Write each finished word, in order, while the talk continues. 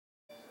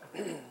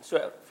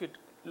So if you're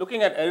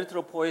looking at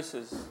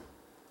erythropoiesis,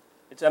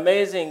 it's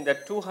amazing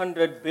that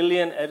 200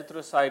 billion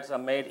erythrocytes are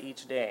made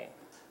each day.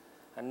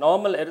 And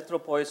normal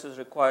erythropoiesis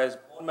requires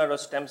bone marrow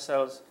stem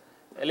cells,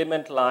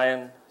 elemental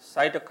iron,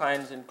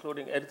 cytokines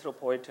including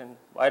erythropoietin,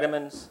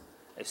 vitamins,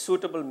 a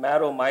suitable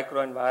marrow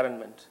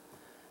microenvironment.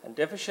 And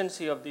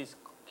deficiency of these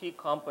key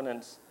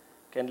components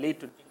can lead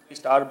to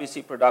decreased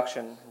RBC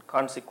production and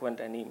consequent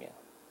anemia.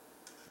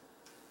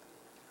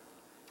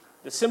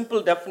 The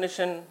simple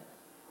definition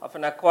of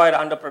an acquired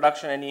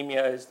underproduction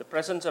anemia is the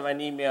presence of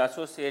anemia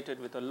associated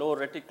with a low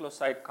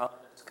reticulocyte count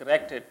that's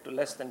corrected to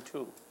less than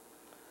 2.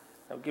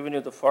 I've given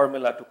you the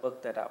formula to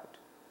work that out.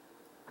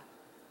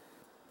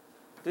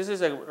 This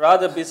is a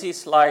rather busy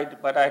slide,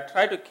 but I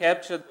try to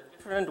capture the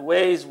different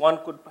ways one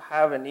could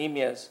have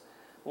anemias.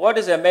 What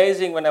is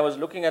amazing when I was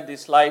looking at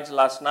these slides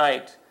last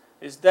night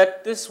is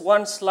that this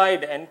one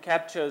slide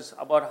captures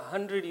about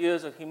 100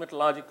 years of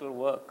hematological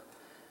work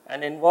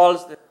and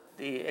involves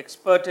the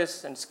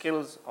expertise and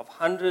skills of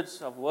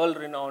hundreds of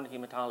world-renowned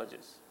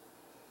hematologists.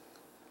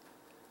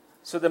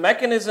 So the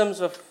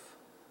mechanisms of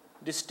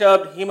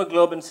disturbed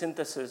hemoglobin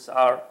synthesis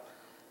are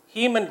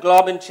heme and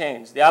globin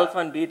chains, the alpha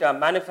and beta,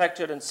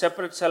 manufactured in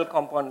separate cell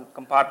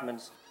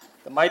compartments,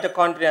 the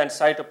mitochondria and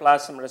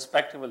cytoplasm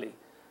respectively,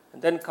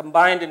 and then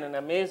combined in an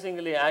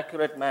amazingly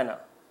accurate manner.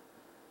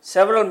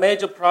 Several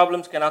major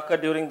problems can occur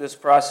during this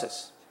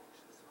process.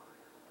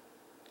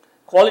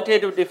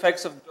 Qualitative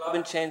defects of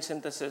globin chain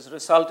synthesis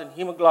result in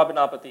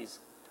hemoglobinopathies,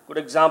 good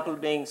example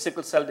being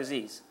sickle cell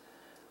disease.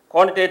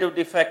 Quantitative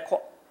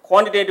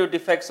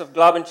defects of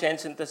globin chain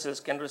synthesis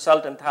can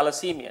result in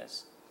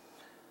thalassemias.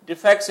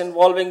 Defects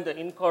involving the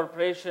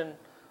incorporation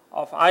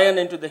of iron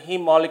into the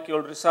heme molecule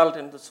result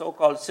in the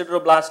so-called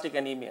sideroblastic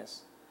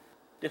anemias.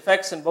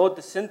 Defects in both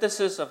the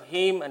synthesis of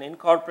heme and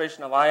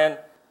incorporation of iron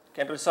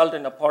can result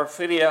in a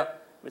porphyria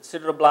with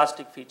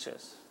sideroblastic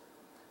features.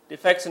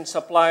 Defects in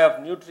supply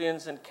of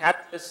nutrients and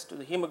catalysts to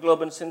the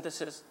hemoglobin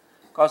synthesis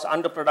cause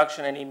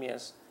underproduction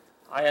anemias,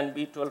 iron,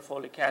 B12,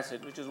 folic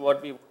acid, which is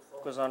what we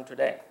focus on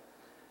today.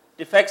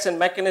 Defects in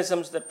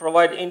mechanisms that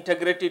provide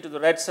integrity to the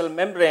red cell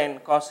membrane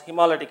cause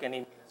hemolytic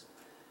anemias.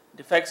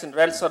 Defects in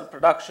red cell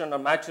production or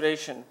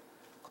maturation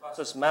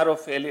causes marrow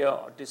failure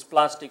or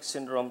dysplastic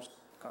syndromes,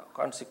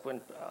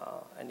 consequent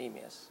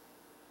anemias.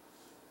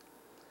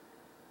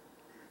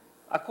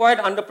 Acquired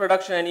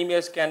underproduction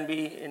anemias can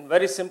be, in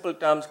very simple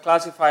terms,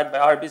 classified by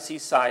RBC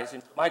size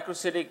into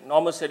microcytic,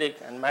 normocytic,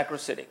 and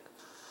macrocytic.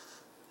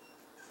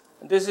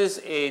 And this is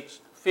a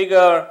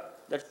figure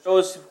that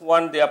shows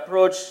the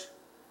approach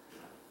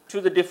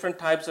to the different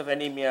types of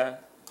anemia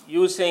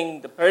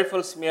using the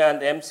peripheral smear and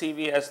the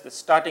MCV as the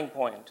starting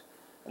point,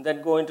 and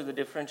then go into the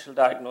differential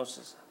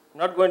diagnosis. I'm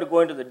not going to go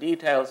into the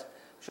details.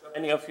 I'm sure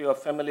many of you are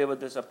familiar with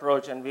this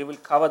approach, and we will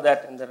cover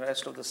that in the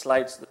rest of the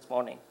slides this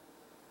morning.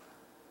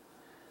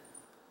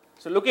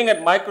 So looking at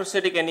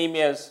microcytic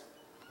anemias,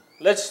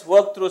 let's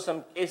work through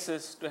some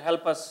cases to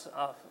help us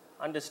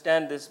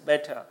understand this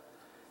better.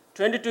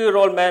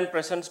 22-year-old man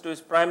presents to his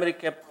primary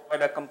care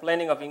provider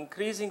complaining of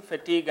increasing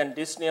fatigue and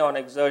dyspnea on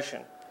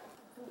exertion.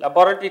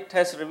 Laboratory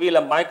tests reveal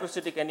a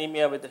microcytic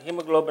anemia with a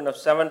hemoglobin of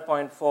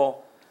 7.4,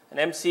 an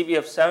MCV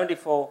of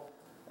 74,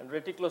 and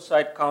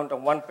reticulocyte count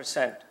of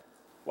 1%.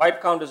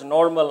 White count is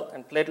normal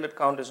and platelet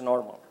count is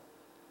normal.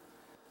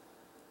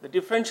 The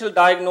differential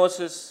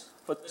diagnosis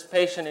for this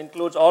patient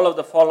includes all of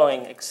the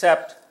following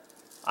except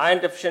iron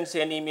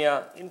deficiency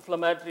anemia,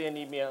 inflammatory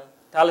anemia,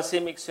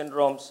 thalassaemic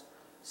syndromes,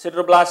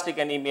 sideroblastic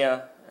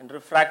anemia, and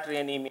refractory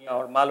anemia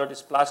or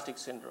myelodysplastic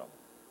syndrome.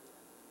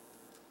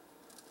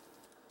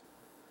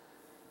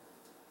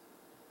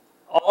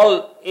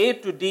 All A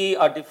to D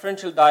are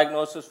differential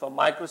diagnoses for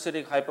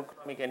microcytic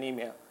hypochromic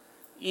anemia.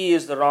 E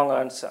is the wrong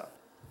answer.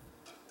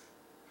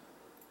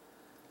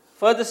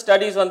 Further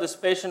studies on this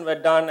patient were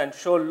done and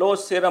show low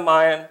serum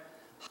iron,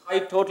 high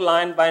total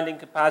iron binding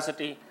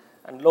capacity,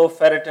 and low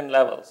ferritin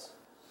levels.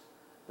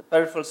 The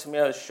peripheral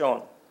smear is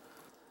shown.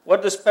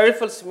 What this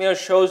peripheral smear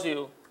shows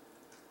you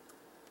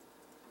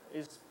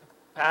is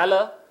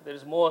pallor. There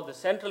is more. The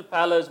central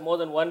pallor is more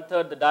than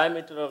 1/3 the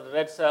diameter of the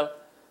red cell.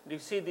 You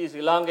see these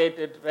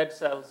elongated red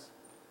cells.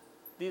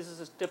 This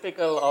is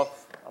typical of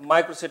a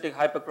microcytic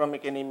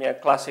hypochromic anemia,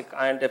 classic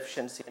iron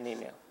deficiency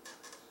anemia.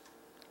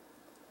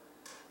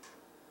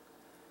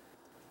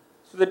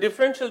 So the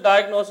differential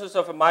diagnosis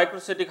of a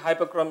microcytic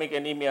hypochromic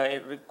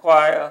anemia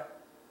require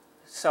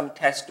some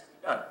tests to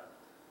be done.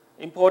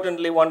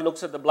 Importantly, one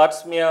looks at the blood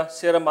smear,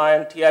 serum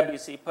iron,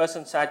 TIBC,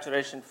 percent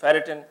saturation,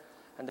 ferritin,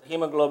 and the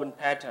hemoglobin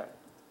pattern.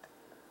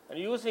 And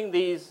using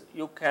these,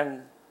 you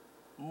can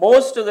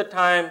most of the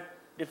time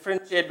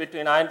differentiate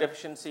between iron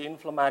deficiency,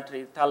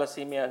 inflammatory,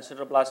 thalassemia, and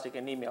sideroblastic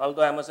anemia.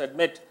 Although I must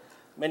admit,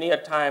 many a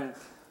time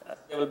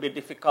there will be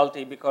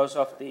difficulty because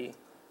of the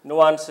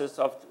nuances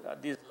of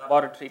these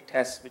laboratory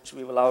tests, which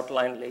we will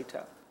outline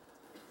later.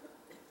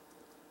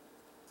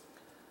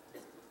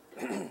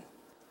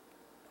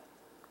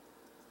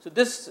 So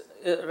this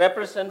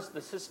represents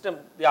the system,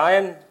 the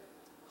iron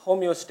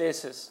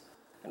homeostasis.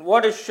 And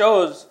what it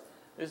shows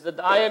is that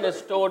the iron is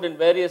stored in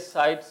various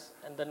sites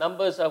and the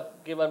numbers are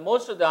given.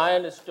 Most of the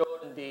iron is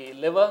stored in the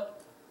liver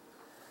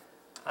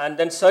and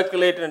then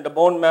circulated in the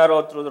bone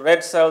marrow through the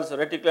red cells, the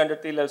reticular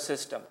endothelial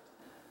system.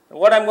 And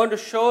what I'm going to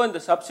show in the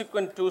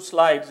subsequent 2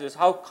 slides is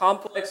how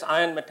complex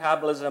iron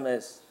metabolism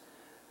is.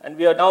 And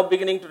we are now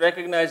beginning to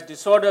recognize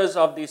disorders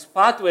of these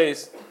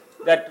pathways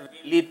that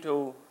lead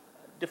to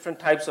different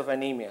types of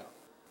anemia.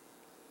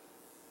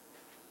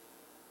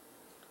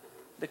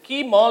 The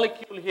key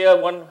molecule here,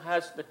 one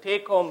has the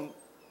take-home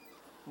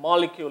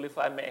molecule, if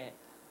I may,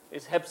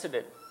 is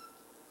hepcidin.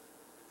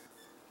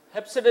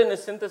 Hepcidin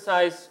is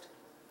synthesized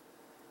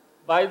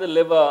by the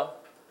liver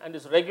and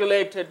is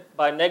regulated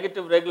by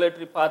negative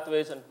regulatory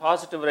pathways and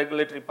positive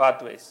regulatory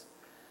pathways.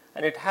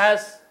 And it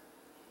has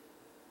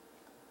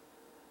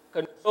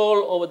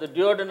control over the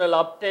duodenal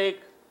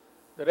uptake,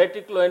 the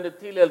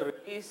reticuloendothelial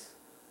release,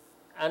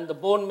 and the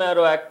bone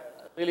marrow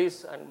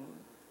release and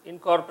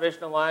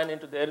incorporation of iron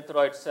into the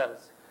erythroid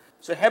cells.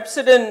 So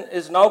hepcidin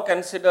is now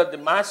considered the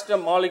master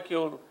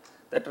molecule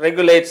that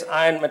regulates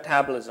iron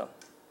metabolism.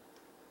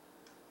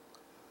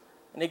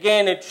 And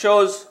again, it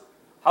shows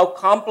how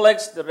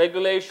complex the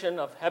regulation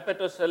of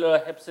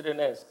hepatocellular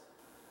hepcidin is.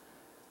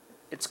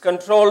 It's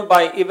controlled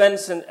by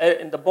events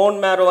in the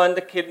bone marrow and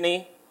the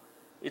kidney.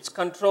 It's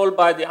controlled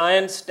by the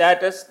iron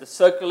status, the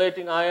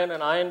circulating iron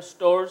and iron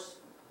stores,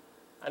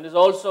 and is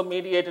also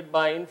mediated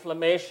by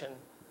inflammation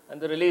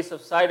and the release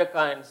of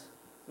cytokines,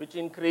 which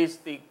increase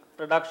the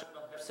production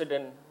of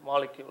hepcidin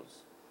molecules.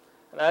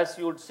 And as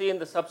you would see in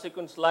the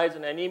subsequent slides,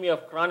 in anemia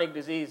of chronic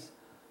disease,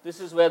 this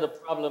is where the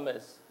problem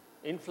is.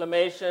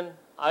 Inflammation,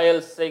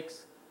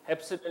 IL-6,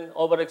 hepcidin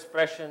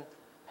overexpression.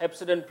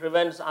 Hepcidin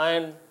prevents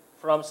iron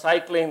from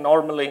cycling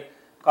normally,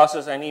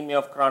 causes anemia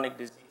of chronic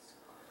disease.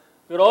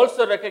 We're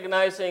also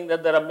recognizing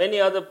that there are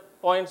many other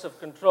points of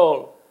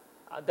control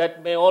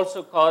that may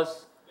also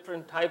cause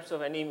different types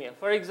of anemia.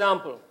 For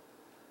example,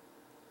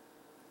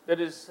 there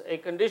is a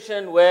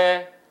condition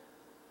where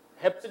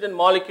hepcidin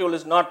molecule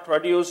is not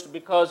produced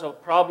because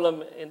of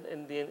problem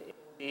in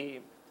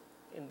the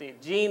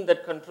gene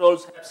that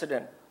controls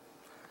hepcidin.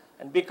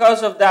 And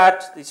because of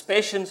that, these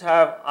patients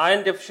have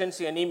iron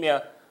deficiency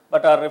anemia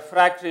but are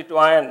refractory to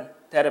iron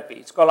therapy.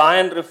 It's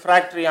called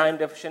refractory iron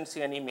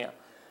deficiency anemia.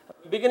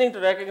 We're beginning to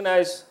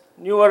recognize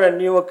newer and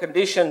newer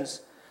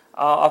conditions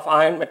of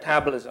iron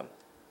metabolism.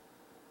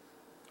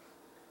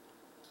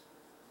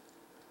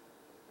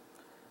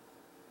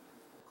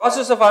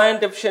 Causes of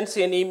iron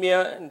deficiency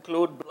anemia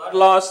include blood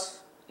loss,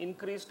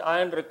 increased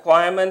iron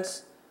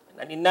requirements,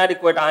 and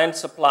inadequate iron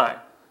supply.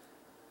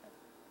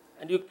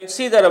 And you can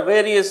see there are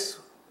various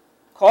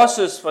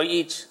causes for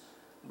each.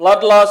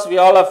 Blood loss we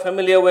all are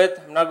familiar with.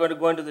 I'm not going to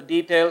go into the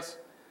details.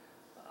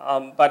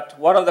 But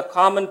one of the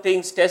common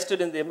things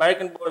tested in the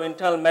American Board of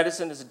Internal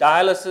Medicine is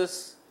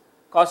dialysis,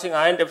 causing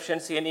iron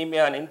deficiency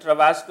anemia, and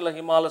intravascular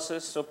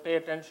hemolysis. So pay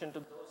attention to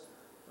those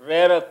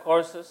rarer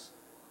causes.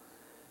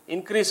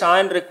 Increased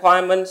iron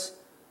requirements,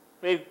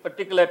 pay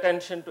particular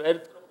attention to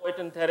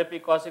erythropoietin therapy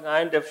causing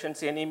iron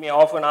deficiency anemia,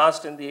 often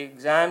asked in the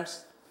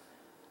exams.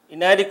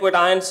 Inadequate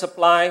iron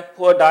supply,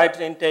 poor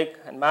dietary intake,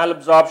 and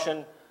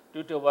malabsorption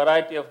due to a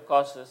variety of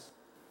causes,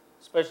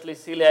 especially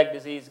celiac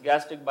disease,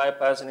 gastric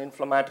bypass, and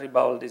inflammatory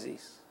bowel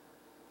disease.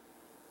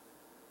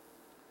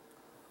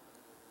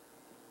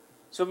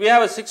 So we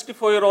have a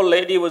 64-year-old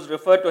lady who was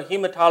referred to a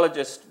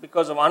hematologist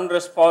because of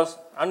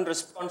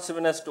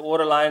unresponsiveness to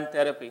oral iron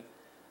therapy.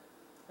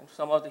 And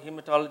some of the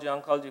hematology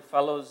oncology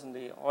fellows in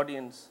the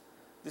audience,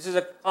 this is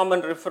a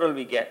common referral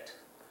we get.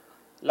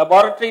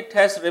 Laboratory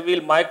tests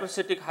reveal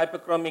microcytic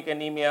hyperchromic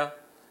anemia,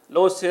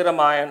 low serum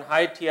iron,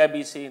 high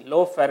TIBC,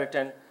 low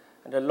ferritin,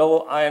 and a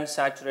low iron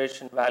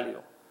saturation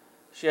value.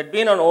 She had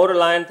been on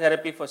oral iron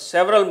therapy for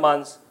several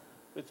months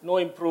with no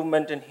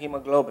improvement in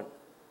hemoglobin.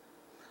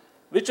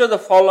 Which of the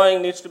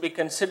following needs to be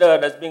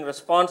considered as being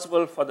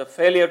responsible for the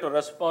failure to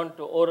respond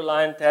to oral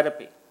iron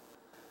therapy?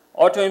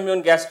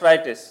 Autoimmune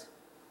gastritis,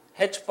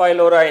 H.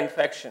 pylori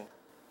infection,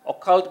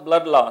 occult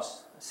blood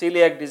loss,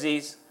 celiac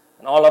disease,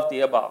 and all of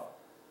the above.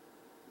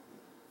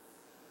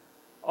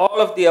 All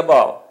of the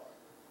above.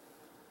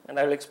 And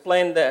I will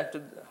explain that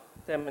to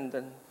them in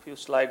the few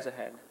slides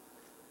ahead.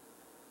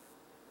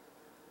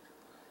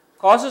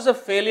 Causes of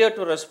failure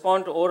to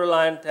respond to oral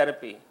iron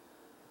therapy,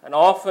 an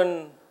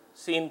often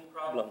seen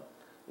problem,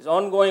 is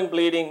ongoing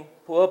bleeding,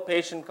 poor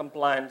patient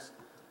compliance,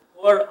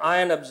 poor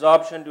iron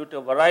absorption due to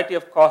a variety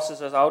of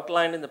causes as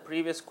outlined in the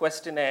previous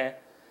questionnaire,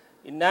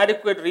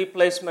 inadequate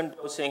replacement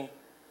dosing,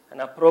 and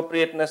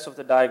appropriateness of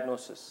the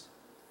diagnosis.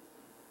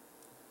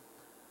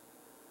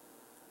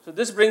 So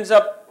this brings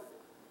up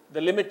the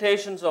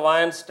limitations of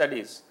iron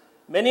studies.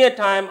 Many a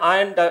time,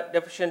 iron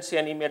deficiency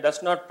anemia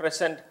does not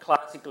present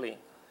classically.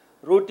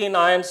 Routine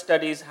iron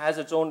studies has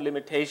its own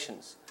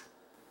limitations.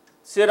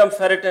 Serum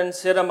ferritin,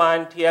 serum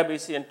iron,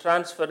 TIBC, and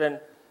transferrin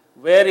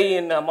vary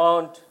in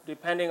amount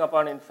depending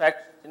upon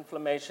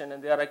inflammation,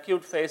 and they are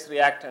acute phase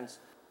reactants.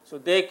 So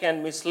they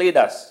can mislead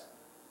us.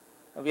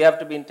 And we have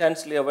to be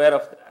intensely aware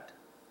of that.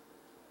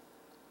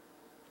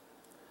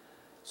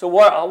 So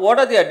what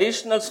are the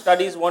additional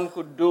studies one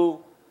could do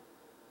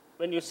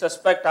when you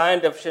suspect iron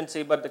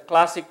deficiency, but the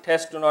classic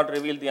tests do not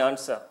reveal the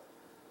answer?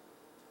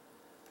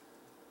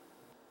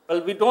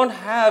 Well, we don't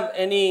have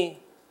any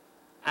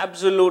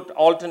absolute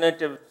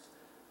alternatives,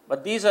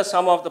 but these are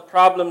some of the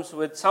problems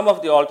with some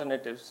of the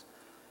alternatives.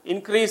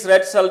 Increased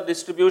red cell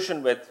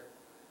distribution width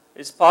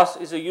is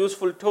a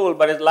useful tool,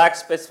 but it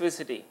lacks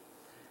specificity.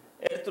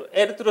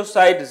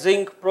 Erythrocyte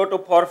zinc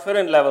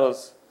protoporphyrin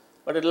levels,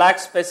 but it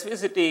lacks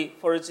specificity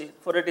for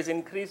it is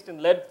increased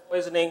in lead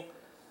poisoning,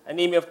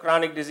 anemia of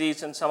chronic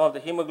disease, and some of the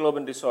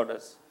hemoglobin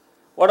disorders.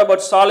 What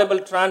about soluble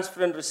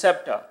transferrin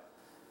receptor?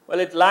 Well,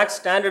 it lacks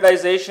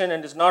standardization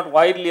and is not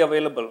widely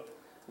available.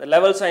 The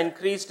levels are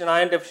increased in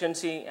iron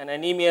deficiency and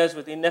anemias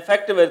with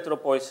ineffective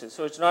erythropoiesis,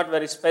 so it's not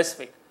very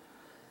specific.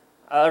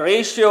 A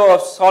ratio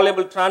of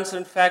soluble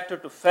transferrin factor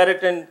to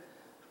ferritin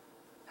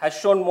has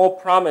shown more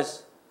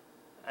promise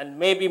and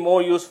may be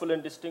more useful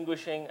in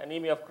distinguishing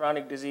anemia of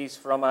chronic disease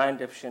from iron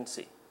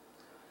deficiency.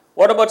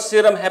 What about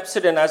serum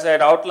hepcidin? As I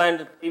had outlined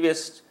in the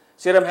previous,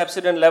 serum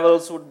hepcidin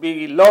levels would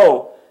be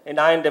low in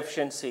iron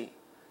deficiency,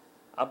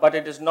 but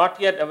it is not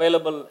yet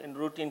available in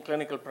routine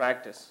clinical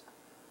practice.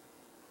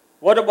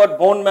 What about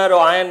bone marrow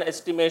iron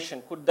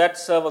estimation? Could that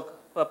serve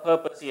a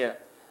purpose here?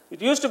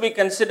 It used to be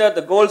considered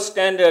the gold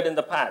standard in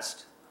the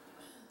past.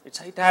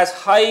 It has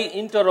high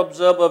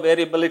inter-observer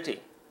variability.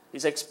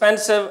 It's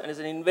expensive and is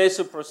an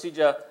invasive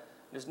procedure.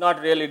 It is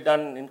not really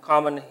done in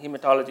common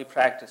hematology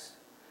practice.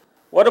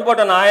 What about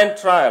an iron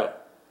trial?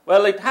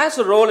 Well, it has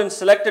a role in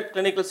selected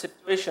clinical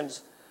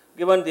situations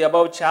given the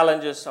above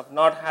challenges of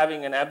not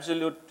having an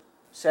absolute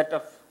set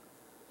of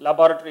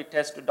laboratory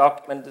tests to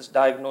document this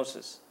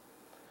diagnosis.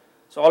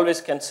 So always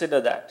consider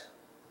that.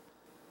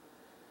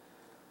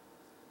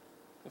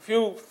 A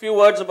few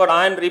words about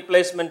iron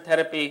replacement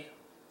therapy.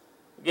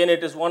 Again,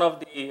 it is one of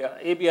the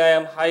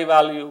ABIM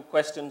high-value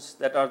questions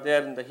that are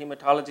there in the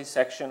hematology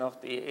section of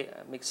the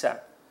MICSAP.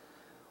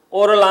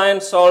 Oral iron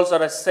salts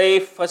are a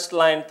safe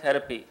first-line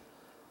therapy.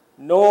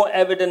 No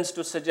evidence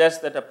to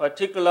suggest that a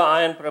particular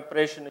iron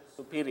preparation is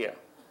superior.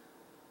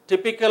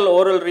 Typical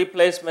oral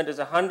replacement is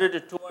 100 to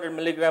 200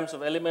 milligrams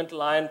of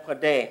elemental iron per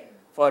day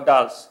for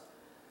adults.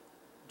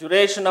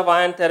 Duration of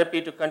iron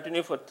therapy to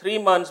continue for 3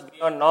 months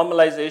beyond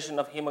normalization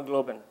of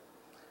hemoglobin.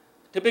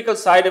 Typical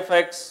side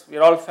effects we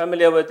are all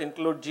familiar with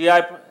include GI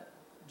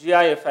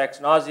effects,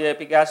 nausea,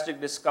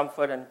 epigastric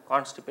discomfort, and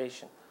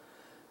constipation.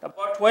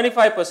 About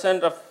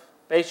 25% of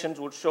patients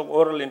would show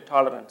oral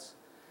intolerance.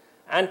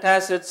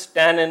 Antacids,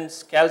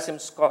 tannins, calcium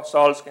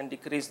salts can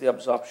decrease the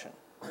absorption.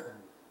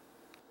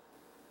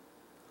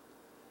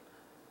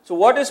 So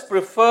what is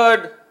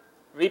preferred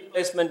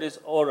replacement is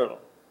oral,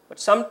 but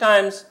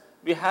sometimes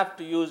we have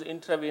to use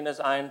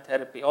intravenous iron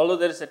therapy. Although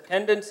there is a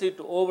tendency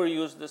to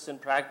overuse this in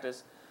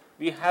practice,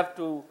 we have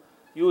to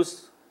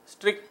use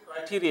strict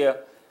criteria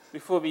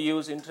before we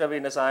use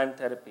intravenous iron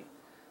therapy.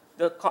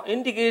 The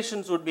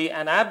indications would be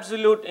an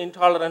absolute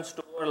intolerance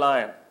to oral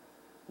iron,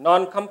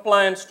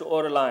 non-compliance to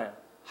oral iron,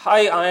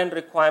 high iron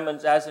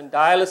requirements as in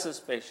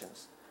dialysis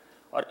patients,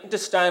 or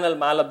intestinal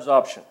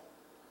malabsorption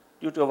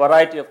due to a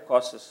variety of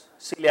causes,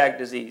 celiac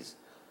disease,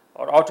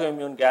 or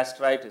autoimmune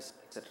gastritis,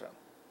 etc.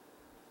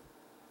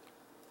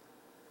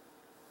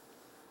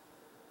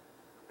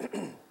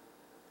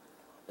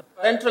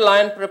 Parenteral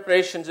iron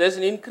preparations, there is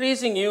an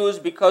increasing use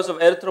because of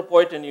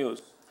erythropoietin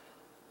use.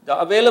 The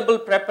available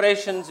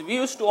preparations, we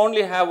used to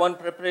only have one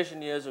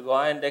preparation years ago,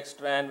 iron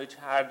dextran, which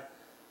had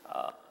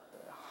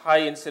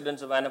high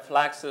incidence of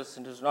anaphylaxis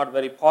and is not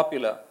very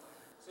popular.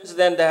 Since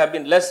then, there have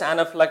been less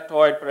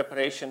anaphylactoid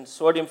preparations,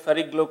 sodium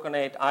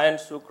ferrigluconate, iron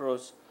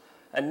sucrose,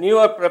 and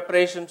newer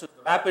preparations with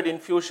rapid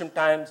infusion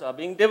times are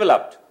being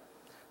developed.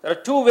 There are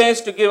 2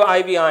 ways to give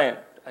IV iron,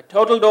 a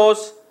total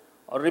dose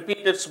or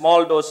repeated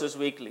small doses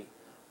weekly.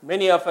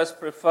 Many of us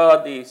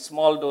prefer the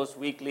small dose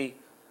weekly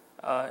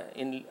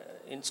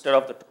instead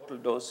of the total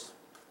dose.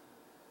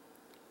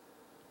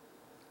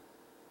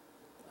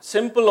 A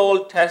simple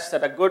old test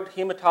that a good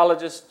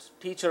hematologist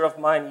teacher of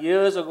mine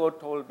years ago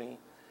told me,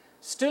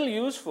 still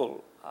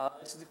useful.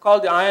 It's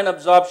called the iron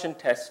absorption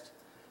test.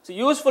 It's a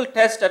useful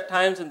test at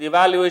times in the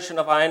evaluation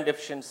of iron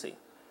deficiency.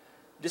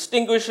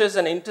 Distinguishes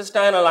an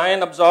intestinal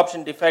iron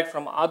absorption defect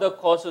from other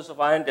causes of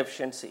iron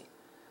deficiency.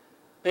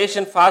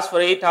 Patient fasts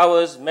for 8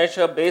 hours,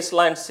 measure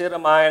baseline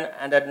serum iron,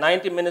 and at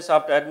 90 minutes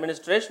after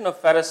administration of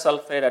ferrous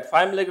sulfate at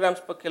 5 milligrams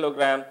per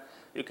kilogram,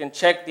 you can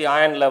check the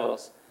iron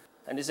levels.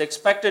 And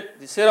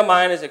the serum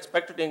iron is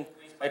expected to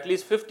increase by at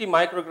least 50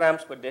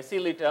 micrograms per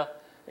deciliter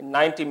in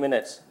 90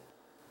 minutes.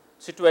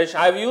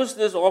 I've used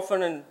this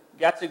often in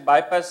gastric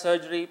bypass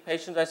surgery,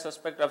 patients I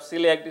suspect of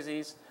celiac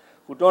disease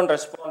who don't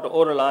respond to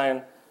oral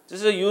iron.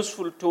 This is a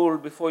useful tool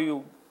before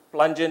you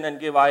plunge in and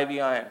give IV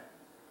iron.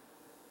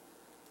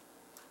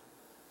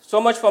 So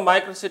much for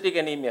microcytic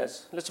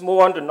anemias. Let's move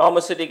on to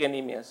normocytic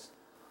anemias.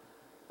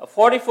 A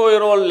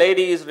 44-year-old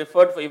lady is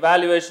referred for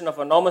evaluation of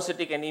a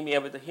normocytic anemia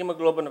with a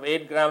hemoglobin of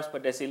 8 grams per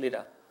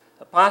deciliter.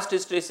 Her past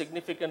history is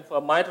significant for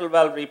a mitral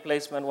valve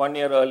replacement 1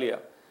 year earlier.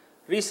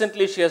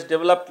 Recently, she has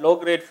developed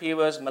low-grade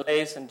fevers,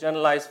 malaise, and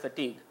generalized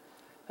fatigue.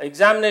 Her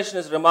examination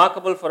is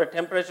remarkable for a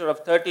temperature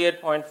of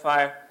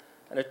 38.5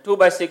 and a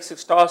 2/6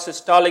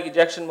 systolic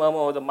ejection murmur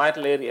over the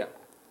mitral area.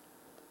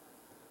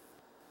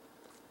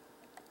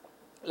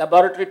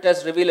 Laboratory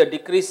tests reveal a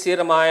decreased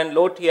serum iron,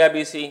 low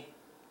TIBC,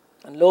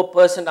 and low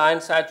percent iron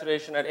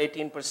saturation at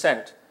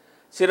 18%.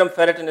 Serum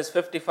ferritin is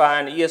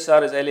 55 and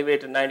ESR is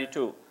elevated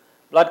 92.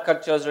 Blood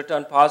cultures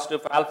return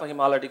positive for alpha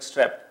hemolytic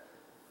strep.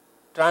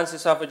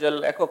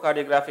 Transesophageal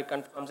echocardiography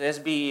confirms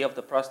SBE of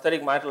the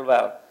prosthetic mitral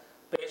valve.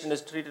 Patient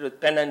is treated with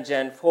pen and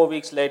gen. 4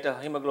 weeks later,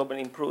 hemoglobin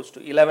improves to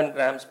 11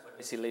 grams per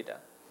deciliter.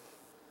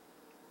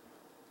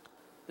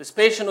 This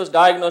patient was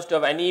diagnosed to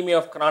have anemia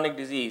of chronic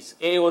disease,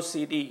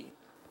 AOCD.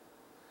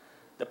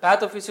 The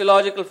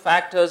pathophysiological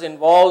factors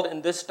involved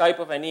in this type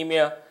of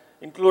anemia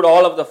include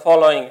all of the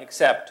following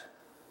except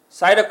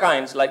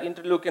cytokines like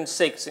interleukin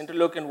 6,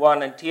 interleukin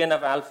 1, and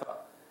TNF alpha,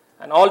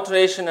 an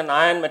alteration in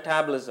iron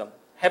metabolism,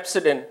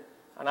 hepcidin,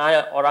 and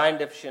iron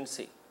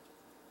deficiency.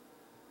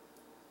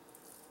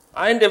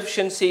 Iron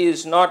deficiency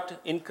is not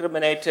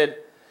incriminated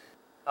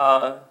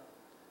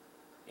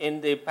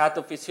in the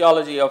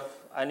pathophysiology of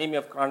anemia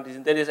of chronic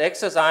disease. There is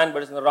excess iron,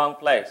 but it's in the wrong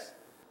place.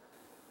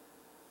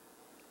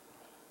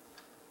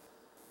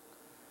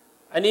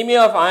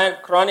 Anemia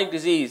of chronic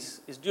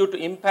disease is due to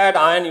impaired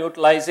iron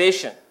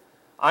utilization.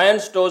 Iron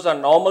stores are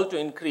normal to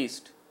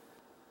increased.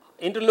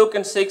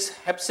 Interleukin 6,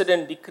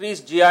 hepcidin,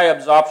 decreased GI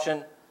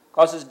absorption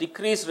causes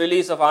decreased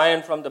release of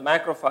iron from the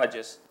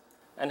macrophages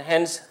and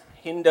hence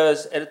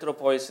hinders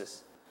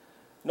erythropoiesis.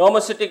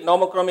 Normocytic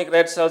normochromic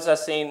red cells are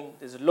seen.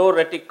 There is low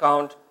retic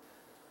count,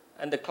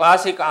 and the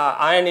classic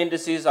iron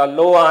indices are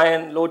low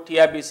iron, low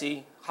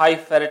TIBC, high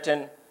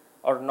ferritin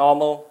or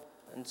normal,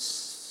 and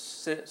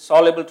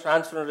soluble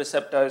transferrin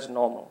receptor is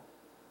normal.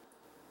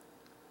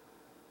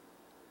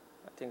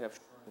 I think I've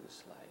shown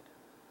this slide.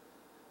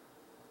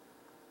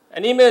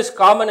 Anemia is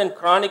common in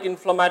chronic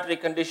inflammatory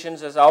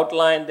conditions as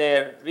outlined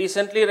there.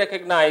 Recently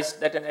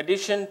recognized that in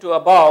addition to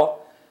above,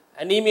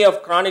 anemia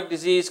of chronic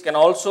disease can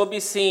also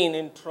be seen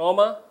in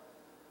trauma,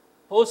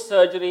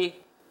 post-surgery,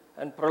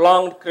 and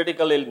prolonged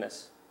critical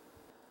illness.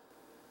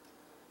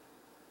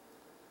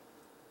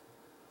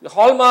 The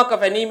hallmark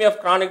of anemia of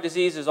chronic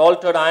disease is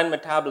altered iron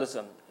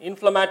metabolism.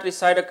 Inflammatory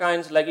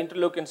cytokines like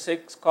interleukin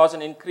 6 cause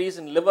an increase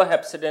in liver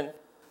hepcidin,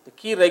 the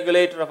key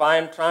regulator of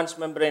iron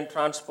transmembrane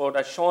transport,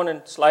 as shown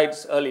in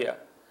slides earlier.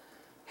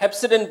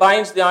 Hepcidin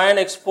binds the iron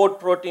export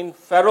protein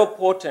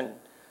ferroportin,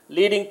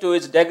 leading to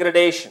its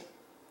degradation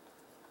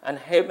and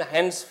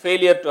hence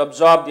failure to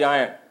absorb the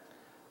iron.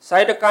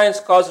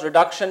 Cytokines cause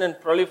reduction and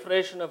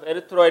proliferation of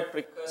erythroid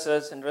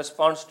precursors in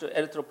response to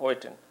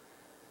erythropoietin.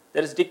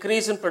 There is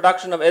decrease in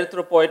production of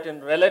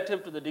erythropoietin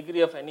relative to the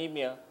degree of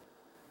anemia,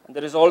 and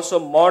there is also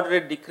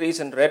moderate decrease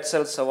in red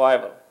cell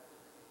survival.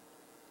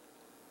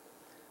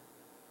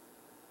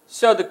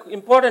 So the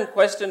important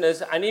question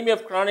is, anemia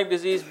of chronic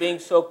disease being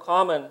so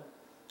common,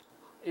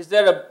 is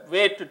there a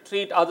way to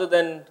treat other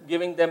than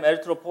giving them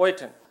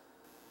erythropoietin?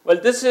 Well,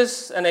 this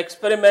is an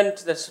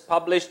experiment that's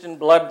published in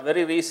Blood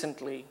very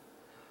recently,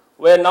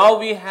 where now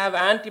we have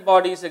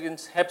antibodies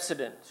against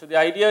hepcidin. So the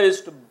idea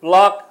is to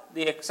block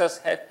the excess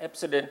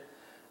hepcidin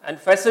and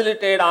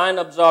facilitate iron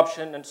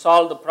absorption and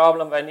solve the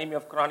problem of anemia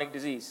of chronic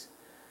disease.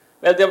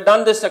 Well, they've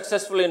done this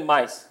successfully in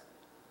mice.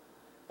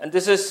 And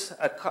this is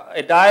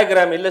a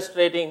diagram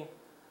illustrating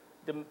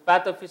the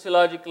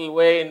pathophysiological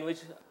way in which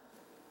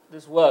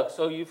this works.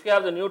 So if you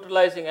have the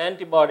neutralizing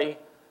antibody,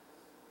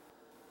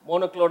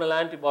 monoclonal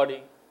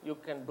antibody, you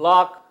can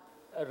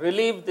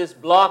relieve this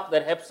block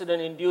that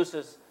hepcidin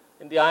induces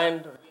in the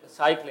iron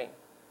cycling.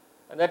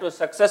 And that was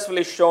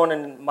successfully shown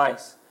in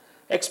mice.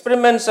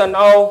 Experiments are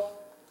now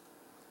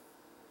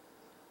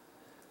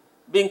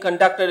being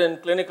conducted in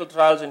clinical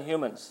trials in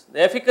humans.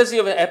 The efficacy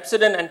of an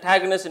hepcidin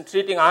antagonist in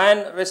treating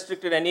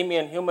iron-restricted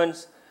anemia in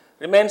humans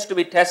remains to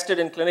be tested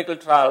in clinical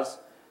trials,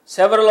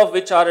 several of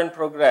which are in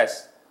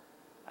progress.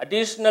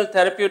 Additional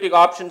therapeutic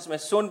options may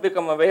soon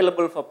become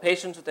available for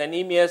patients with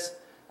anemias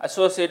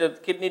associated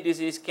with kidney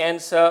disease,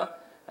 cancer,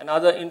 and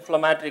other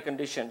inflammatory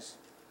conditions.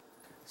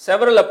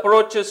 Several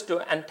approaches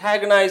to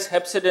antagonize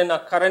hepcidin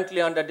are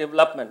currently under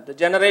development. The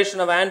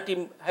generation of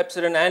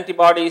anti-hepcidin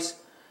antibodies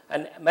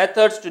and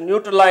methods to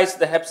neutralize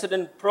the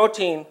hepcidin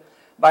protein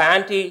by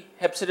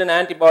anti-hepcidin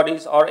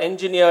antibodies or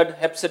engineered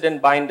hepcidin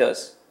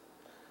binders.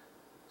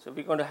 So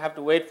we're going to have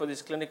to wait for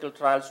these clinical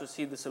trials to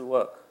see this will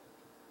work.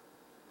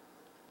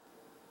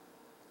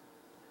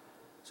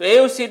 So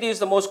AOCD is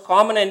the most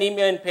common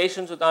anemia in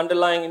patients with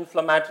underlying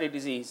inflammatory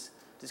disease.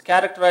 It is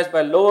characterized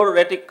by low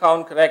retic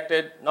count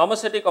corrected,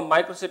 normocytic or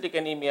microcytic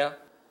anemia.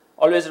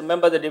 Always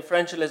remember the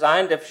differential is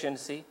iron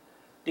deficiency,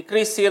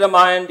 decreased serum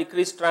iron,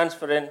 decreased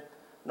transferrin,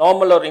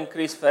 normal or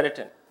increased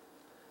ferritin.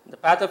 The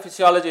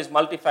pathophysiology is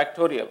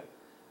multifactorial.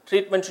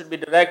 Treatment should be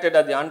directed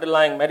at the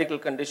underlying medical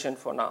condition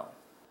for now.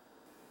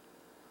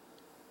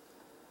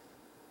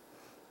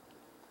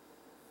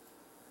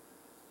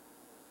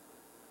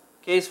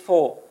 Case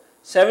 4.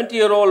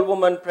 70-year-old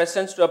woman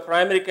presents to a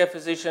primary care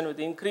physician with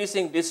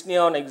increasing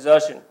dyspnea on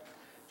exertion.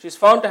 She is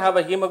found to have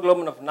a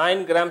hemoglobin of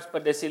 9 grams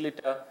per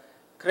deciliter,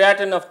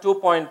 creatinine of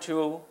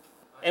 2.2,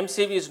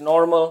 MCV is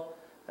normal,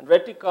 and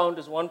retic count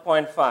is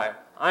 1.5.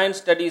 Iron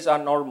studies are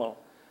normal.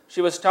 She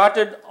was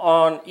started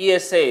on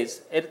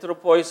ESAs,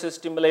 erythropoiesis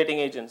stimulating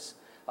agents,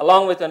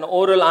 along with an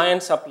oral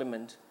iron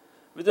supplement.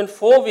 Within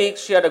 4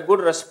 weeks, she had a good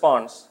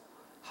response.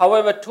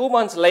 However, 2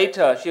 months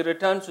later, she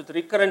returns with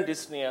recurrent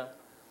dyspnea.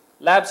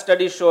 Lab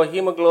studies show a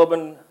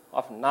hemoglobin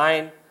of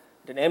 9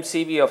 and an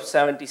MCV of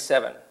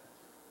 77.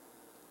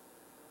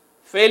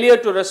 Failure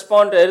to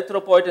respond to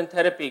erythropoietin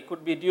therapy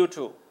could be due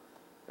to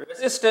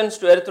resistance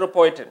to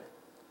erythropoietin,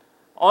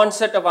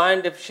 onset of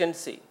iron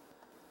deficiency,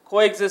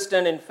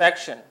 coexistent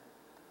infection,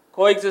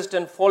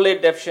 coexistent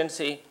folate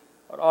deficiency,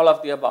 or all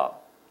of the above.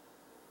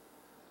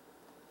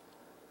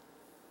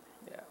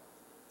 Yeah.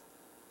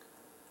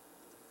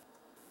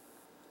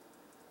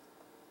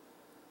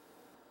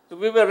 So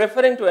we were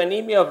referring to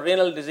anemia of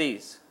renal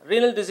disease.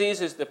 Renal disease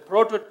is the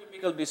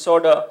prototypical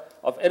disorder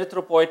of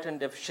erythropoietin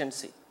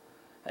deficiency.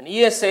 And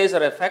ESAs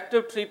are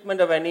effective treatment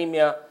of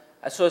anemia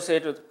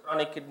associated with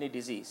chronic kidney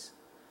disease.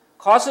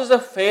 Causes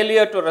of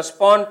failure to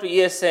respond to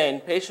ESA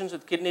in patients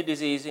with kidney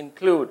disease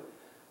include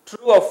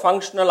true or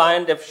functional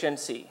iron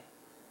deficiency,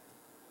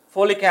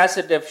 folic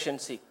acid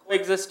deficiency,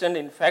 coexistent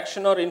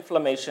infection or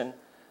inflammation,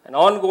 an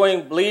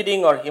ongoing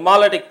bleeding or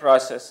hemolytic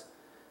process,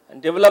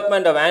 and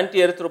development of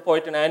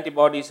anti-erythropoietin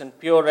antibodies and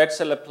pure red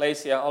cell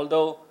aplasia,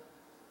 although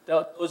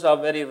those are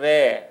very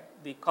rare.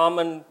 The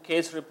common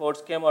case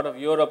reports came out of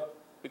Europe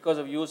because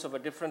of use of a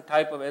different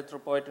type of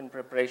erythropoietin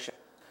preparation.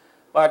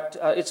 But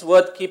it's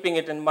worth keeping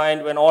it in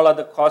mind when all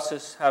other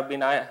causes have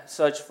been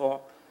searched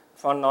for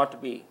found not to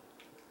be.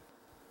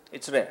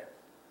 It's rare.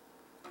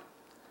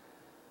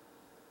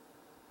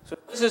 So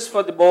this is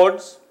for the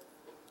boards.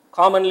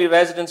 Commonly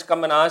residents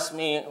come and ask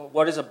me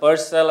what is a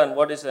burst cell and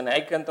what is an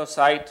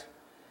acanthocyte.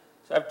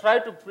 So I've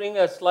tried to bring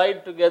a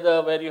slide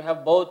together where you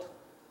have both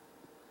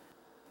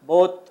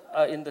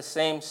in the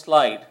same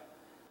slide.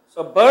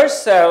 So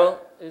burst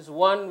cell is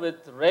one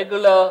with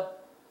regular,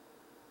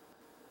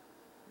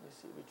 let me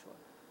see which one,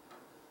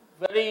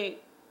 very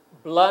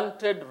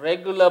blunted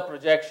regular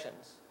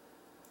projections.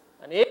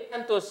 An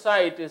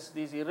acanthocyte is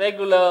these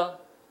irregular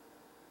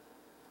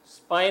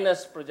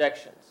spinous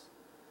projections.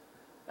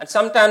 And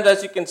sometimes,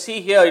 as you can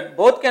see here,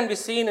 both can be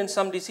seen in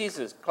some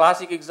diseases,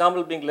 classic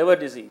example being liver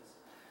disease.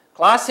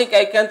 Classic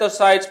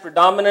acanthocytes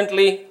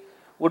predominantly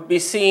would be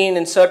seen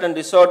in certain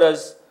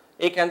disorders,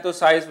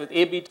 acanthocytes with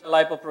A beta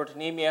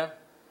lipoproteinemia,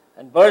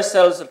 and burst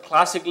cells are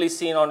classically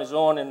seen on its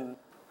own in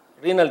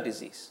renal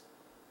disease.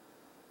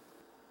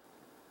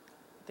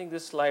 I think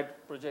this slide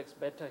projects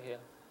better here.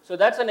 So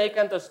that's an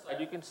acanthocyte.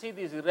 You can see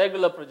these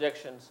irregular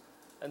projections,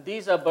 and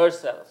these are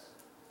burst cells.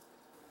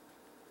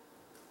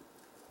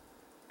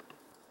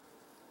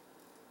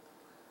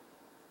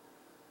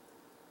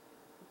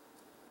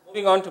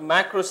 Moving on to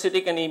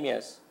macrocytic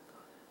anemias.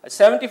 A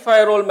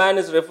 75-year-old man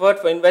is referred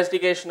for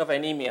investigation of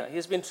anemia. He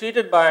has been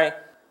treated by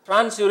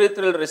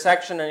transurethral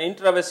resection and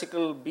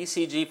intravesical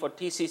BCG for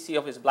TCC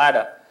of his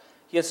bladder.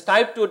 He has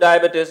type 2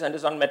 diabetes and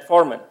is on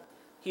metformin.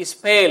 He is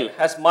pale,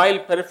 has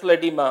mild peripheral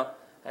edema,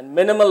 and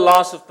minimal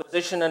loss of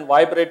position and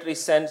vibratory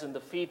sense in the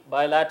feet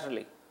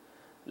bilaterally.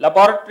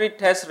 Laboratory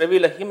tests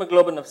reveal a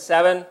hemoglobin of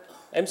 7,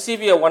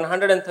 MCV of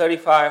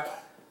 135,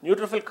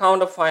 neutrophil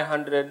count of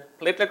 500,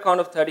 platelet count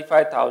of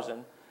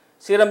 35,000.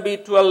 Serum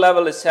B12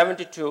 level is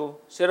 72,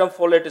 serum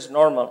folate is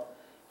normal.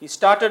 He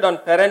started on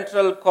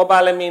parenteral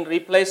cobalamin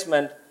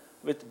replacement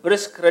with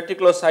brisk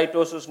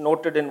reticulocytosis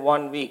noted in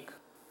 1 week.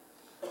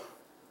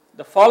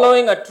 The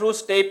following are true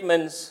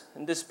statements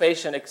in this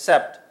patient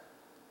except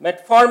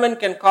metformin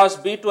can cause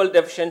B12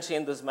 deficiency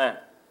in this man.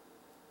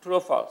 True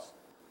or false?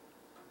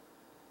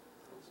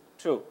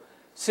 True.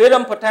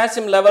 Serum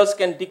potassium levels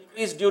can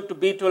decrease due to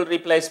B12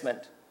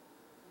 replacement.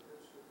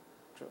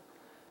 True.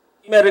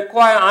 He may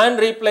require iron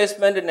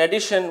replacement in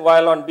addition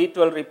while on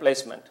B12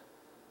 replacement.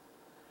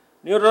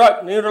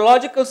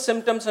 Neurological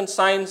symptoms and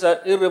signs are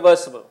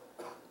irreversible.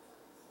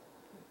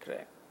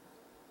 Correct.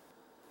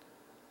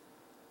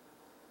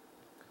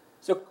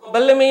 So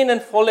cobalamin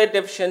and folate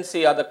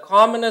deficiency are the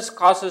commonest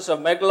causes of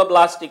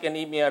megaloblastic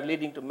anemia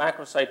leading to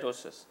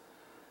macrocytosis.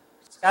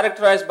 It's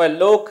characterized by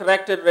low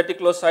corrected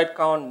reticulocyte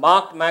count,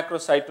 marked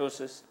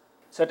macrocytosis,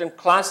 certain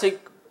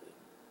classic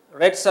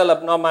red cell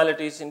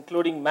abnormalities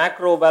including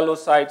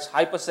macrovalocytes,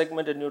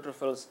 hypersegmented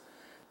neutrophils,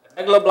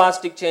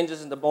 megaloblastic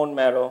changes in the bone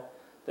marrow.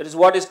 There is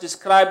what is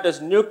described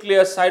as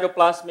nuclear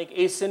cytoplasmic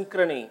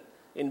asynchrony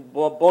in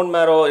bone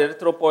marrow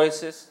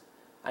erythropoiesis,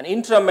 and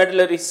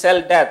intramedullary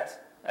cell death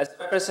as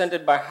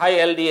represented by high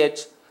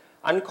LDH,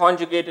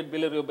 unconjugated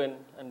bilirubin,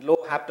 and low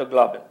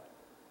haptoglobin.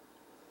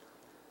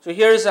 So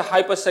here is a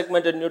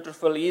hypersegmented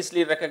neutrophil,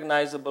 easily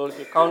recognizable. If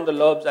you count the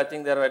lobes, I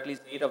think there are at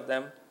least 8 of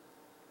them.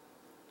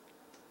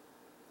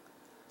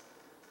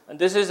 And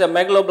this is a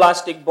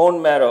megaloblastic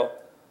bone marrow.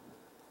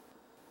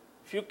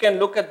 If you can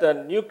look at the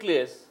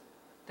nucleus,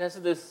 it has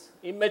this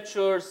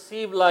immature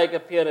sieve-like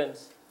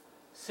appearance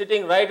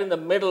sitting right in the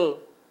middle.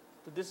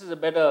 So this is a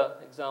better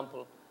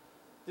example.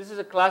 This is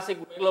a classic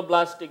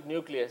megaloblastic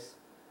nucleus.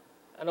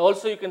 And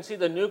also you can see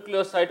the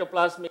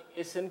nucleocytoplasmic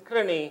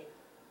asynchrony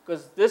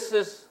because this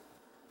is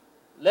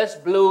less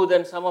blue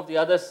than some of the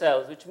other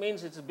cells, which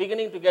means it's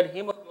beginning to get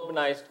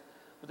hemoglobinized,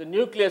 but the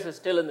nucleus is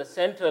still in the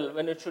central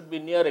when it should be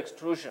near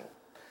extrusion.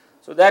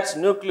 So that's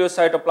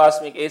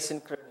nucleocytoplasmic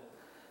asynchrony.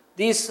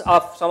 These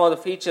are some of the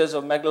features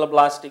of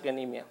megaloblastic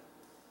anemia.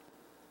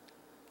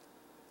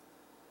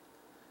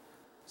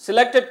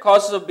 Selected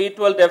causes of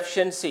B12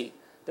 deficiency.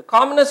 The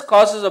commonest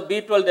causes of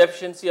B12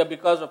 deficiency are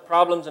because of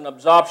problems in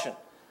absorption.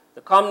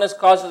 The commonest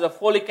causes of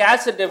folic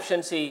acid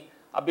deficiency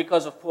are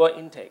because of poor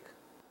intake.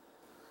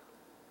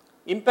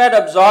 Impaired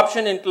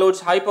absorption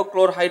includes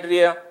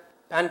hypochlorhydria,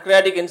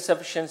 pancreatic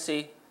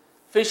insufficiency,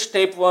 fish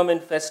tapeworm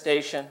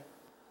infestation,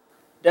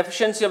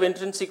 deficiency of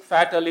intrinsic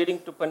factor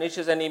leading to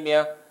pernicious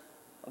anemia,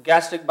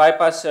 gastric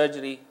bypass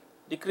surgery,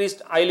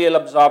 decreased ileal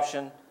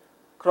absorption,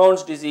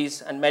 Crohn's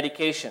disease, and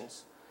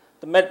medications.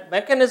 The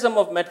mechanism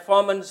of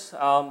metformin's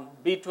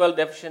B12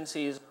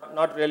 deficiency is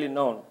not really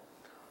known.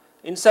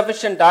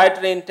 Insufficient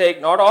dietary intake,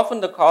 not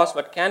often the cause,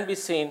 but can be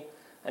seen,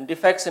 and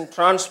defects in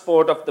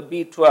transport of the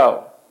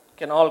B12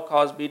 can all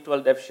cause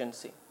B12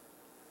 deficiency.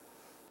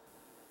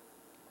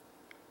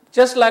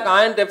 Just like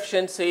iron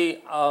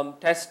deficiency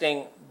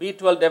testing,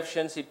 B12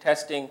 deficiency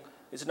testing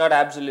is not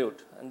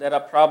absolute, and there are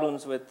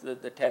problems with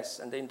the tests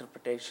and the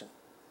interpretation.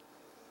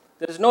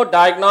 There is no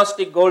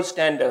diagnostic gold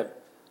standard.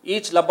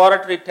 Each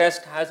laboratory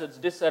test has its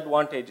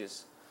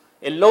disadvantages.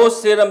 A low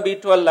serum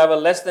B12 level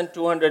less than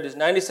 200 is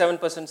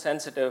 97%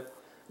 sensitive.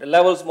 The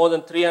levels more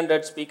than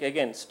 300 speak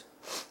against.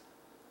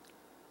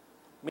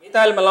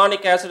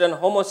 Methylmalonic acid and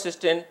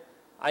homocysteine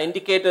are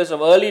indicators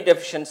of early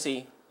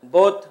deficiency.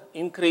 Both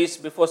increase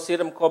before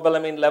serum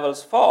cobalamin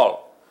levels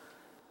fall.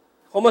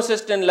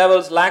 Homocysteine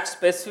levels lack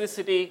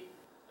specificity,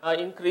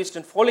 increased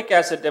in folic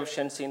acid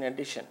deficiency in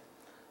addition.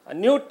 A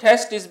new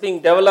test is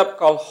being developed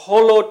called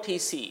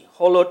HOLO-TC,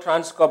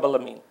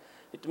 holotranscobalamin.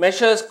 It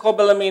measures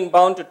cobalamin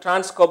bound to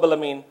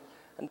transcobalamin,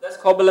 and thus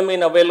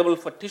cobalamin available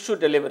for tissue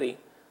delivery.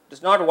 It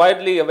is not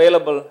widely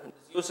available, and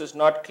its use is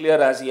not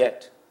clear as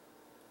yet.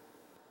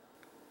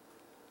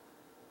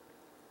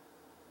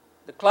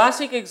 The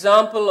classic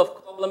example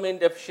of cobalamin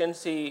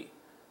deficiency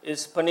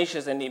is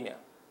pernicious anemia.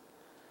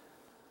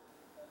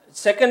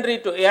 Secondary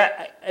to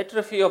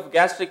atrophy of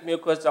gastric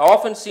mucus, are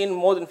often seen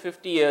more than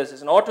 50 years,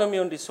 is an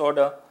autoimmune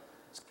disorder.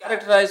 It's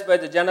characterized by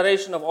the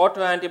generation of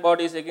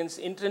autoantibodies against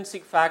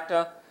intrinsic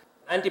factor,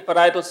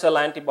 antiparietal cell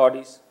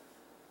antibodies.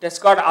 It has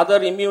got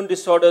other immune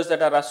disorders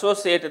that are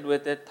associated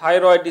with it,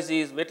 thyroid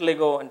disease,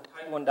 vitiligo, and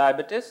type 1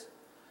 diabetes.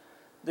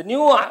 The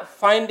new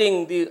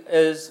finding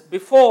is,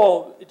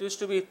 before it used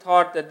to be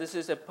thought that this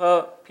is a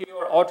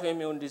pure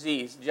autoimmune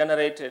disease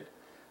generated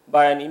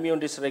by an immune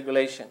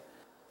dysregulation.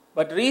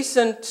 But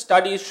recent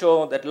studies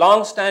show that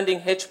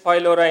long-standing H.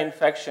 pylori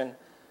infection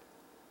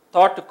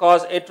thought to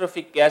cause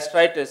atrophic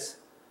gastritis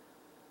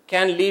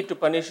can lead to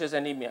pernicious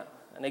anemia,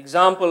 an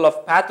example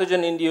of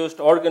pathogen-induced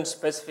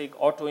organ-specific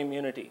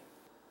autoimmunity.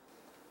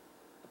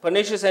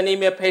 Pernicious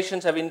anemia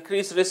patients have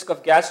increased risk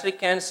of gastric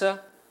cancer,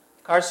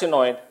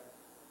 carcinoid.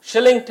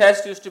 Schilling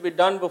test used to be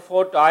done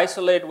before to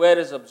isolate where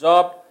is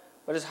absorbed,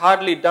 but is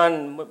hardly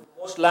done.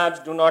 Most labs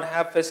do not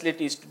have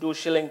facilities to do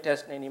Schilling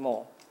test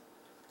anymore.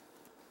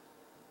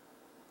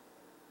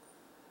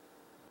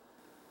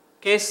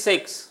 Case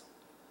 6.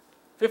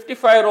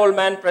 55-year-old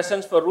man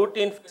presents for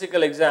routine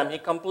physical exam. He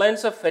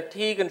complains of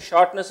fatigue and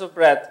shortness of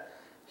breath.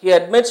 He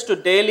admits to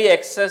daily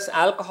excess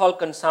alcohol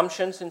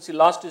consumption since he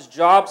lost his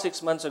job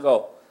 6 months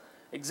ago.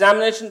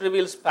 Examination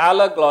reveals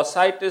pallor,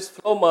 glossitis,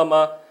 flow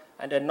murmur,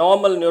 and a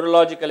normal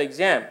neurological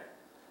exam.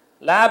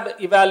 Lab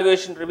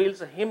evaluation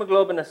reveals a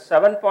hemoglobin of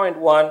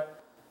 7.1,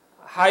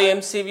 high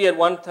MCV at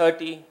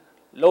 130,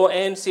 low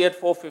ANC at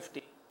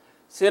 450.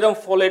 Serum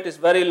folate is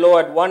very low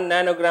at 1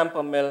 nanogram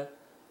per mil.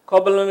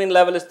 Cobalamin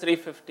level is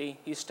 350.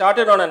 He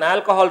started on an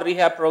alcohol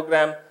rehab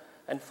program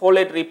and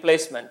folate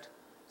replacement.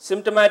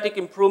 Symptomatic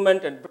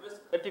improvement and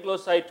brisk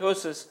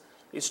reticulocytosis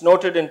is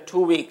noted in 2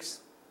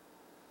 weeks.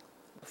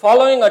 The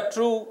following are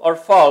true or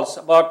false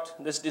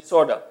about this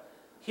disorder.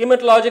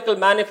 Hematological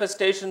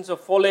manifestations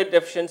of folate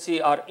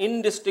deficiency are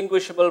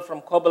indistinguishable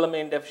from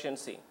cobalamin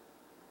deficiency.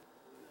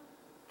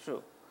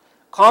 True.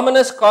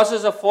 Commonest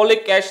causes of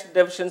folic acid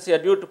deficiency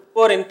are due to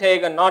poor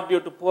intake and not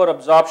due to poor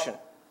absorption.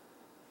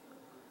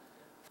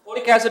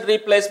 Folic acid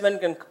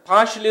replacement can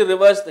partially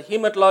reverse the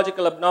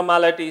hematological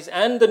abnormalities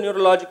and the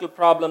neurological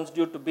problems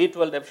due to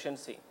B12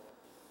 deficiency.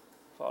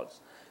 False.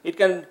 It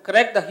can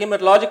correct the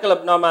hematological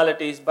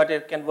abnormalities, but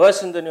it can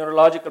worsen the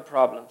neurological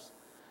problems.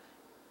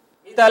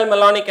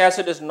 Methylmalonic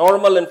acid is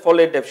normal in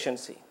folate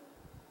deficiency.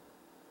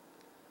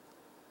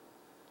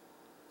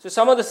 So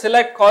some of the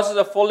select causes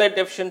of folate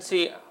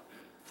deficiency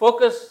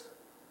focus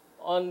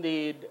on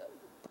the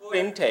poor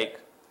intake,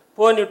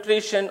 poor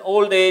nutrition,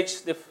 old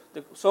age, the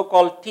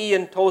so-called tea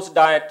and toast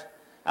diet,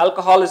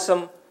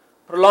 alcoholism,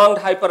 prolonged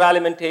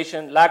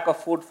hyperalimentation, lack of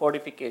food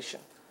fortification.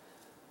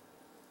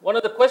 One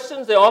of the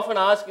questions they often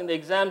ask in the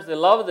exams, they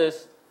love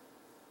this,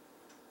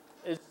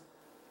 is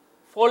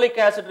folic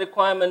acid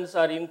requirements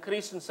are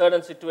increased in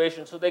certain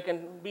situations, so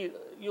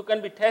you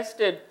can be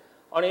tested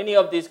on any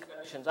of these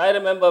conditions. I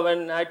remember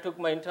when I took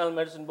my internal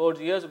medicine boards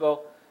years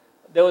ago,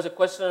 there was a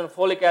question on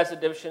folic acid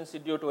deficiency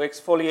due to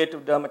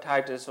exfoliative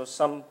dermatitis or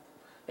some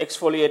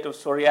exfoliative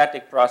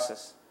psoriatic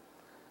process.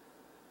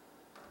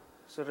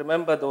 So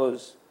remember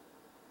those.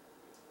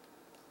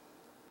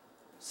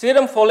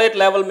 Serum folate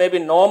level may be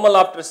normal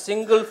after a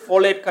single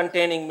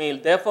folate-containing meal.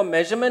 Therefore,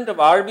 measurement of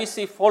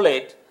RBC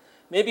folate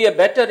may be a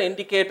better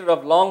indicator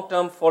of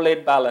long-term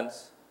folate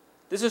balance.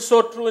 This is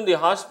so true in the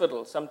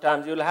hospital.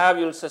 Sometimes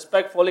you'll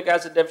suspect folic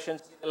acid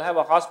deficiency, you'll have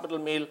a hospital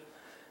meal,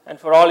 and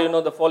for all you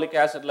know, the folic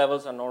acid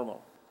levels are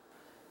normal.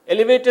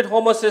 Elevated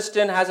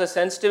homocysteine has a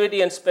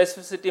sensitivity and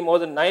specificity more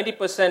than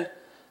 90%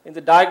 in the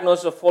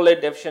diagnosis of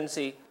folate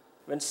deficiency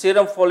when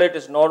serum folate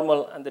is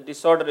normal and the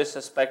disorder is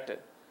suspected.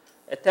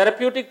 A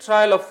therapeutic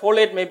trial of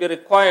folate may be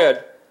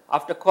required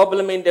after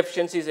cobalamin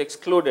deficiency is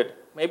excluded,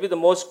 maybe the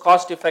most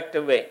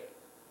cost-effective way.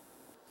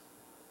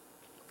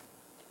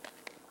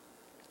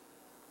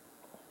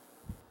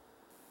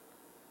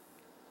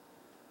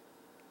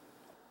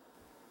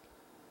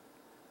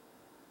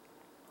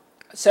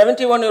 A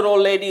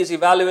 71-year-old lady is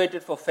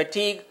evaluated for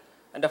fatigue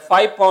and a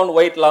 5-pound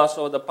weight loss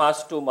over the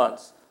past 2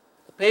 months.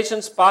 The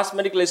patient's past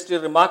medical history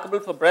is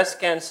remarkable for breast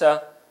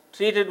cancer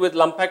treated with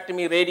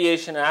lumpectomy,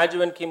 radiation, and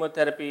adjuvant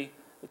chemotherapy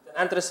with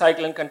an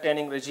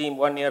anthracycline-containing regime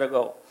 1 year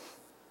ago.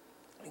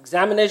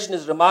 Examination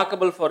is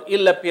remarkable for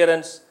ill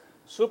appearance,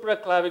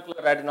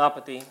 supraclavicular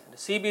adenopathy. The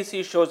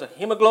CBC shows a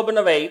hemoglobin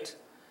of 8,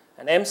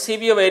 an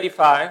MCV of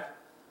 85,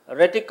 a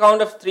retic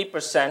count of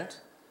 3%,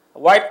 a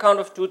white count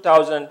of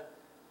 2,000,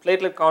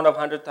 platelet count of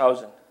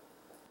 100,000.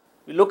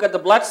 We look at the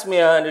blood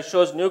smear and it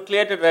shows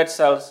nucleated red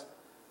cells,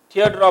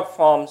 teardrop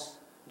forms,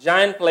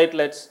 giant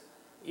platelets,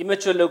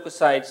 immature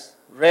leukocytes,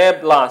 rare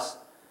blasts,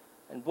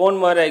 and bone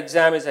marrow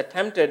exam is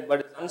attempted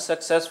but is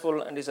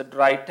unsuccessful and is a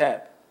dry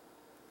tab.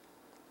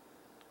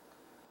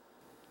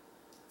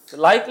 The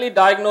likely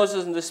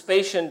diagnosis in this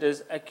patient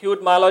is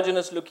acute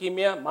myelogenous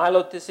leukemia,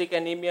 myelocytic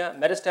anemia,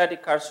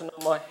 metastatic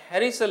carcinoma,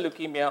 hairy cell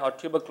leukemia, or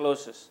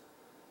tuberculosis.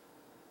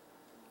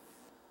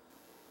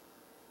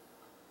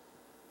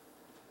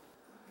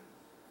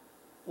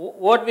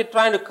 What we're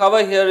trying to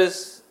cover here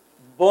is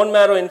bone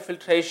marrow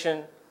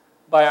infiltration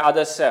by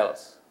other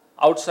cells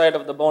outside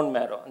of the bone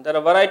marrow. And there are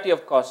a variety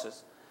of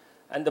causes.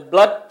 And the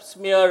blood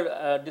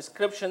smear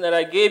description that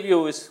I gave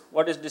you is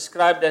what is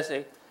described as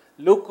a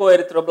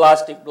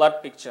leukoerythroblastic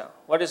blood picture.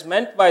 What is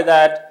meant by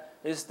that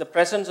is the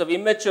presence of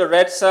immature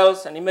red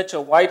cells and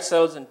immature white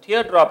cells and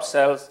teardrop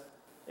cells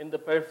in the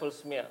peripheral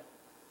smear.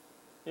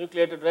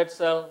 Nucleated red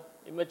cell,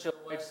 immature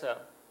white cell.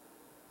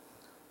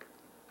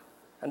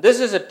 And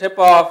this is a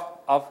tip-off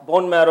of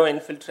bone marrow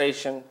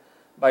infiltration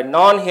by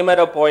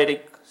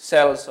non-hematopoietic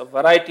cells of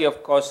variety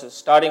of causes,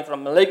 starting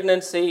from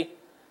malignancy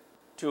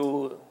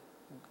to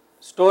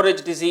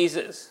storage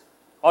diseases,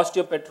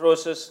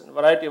 osteopetrosis, and a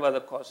variety of other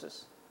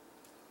causes.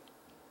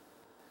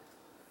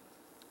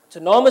 It's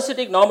a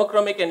normocytic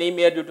normochromic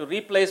anemia due to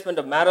replacement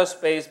of marrow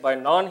space by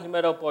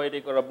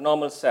non-hematopoietic or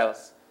abnormal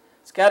cells.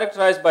 It's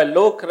characterized by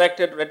low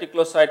corrected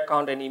reticulocyte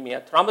count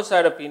anemia,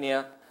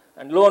 thrombocytopenia,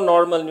 and low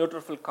normal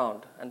neutrophil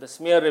count, and the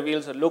smear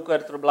reveals a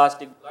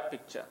leukoerythroblastic blood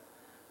picture.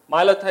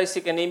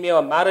 Myelothysic anemia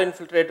or marrow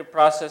infiltrative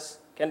process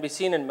can be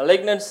seen in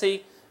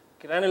malignancy,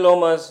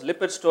 granulomas,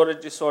 lipid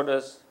storage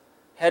disorders,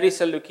 hairy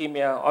cell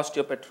leukemia,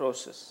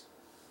 osteopetrosis.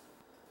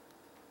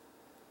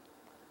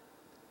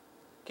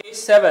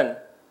 Case 7.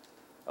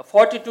 A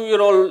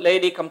 42-year-old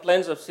lady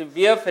complains of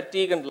severe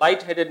fatigue and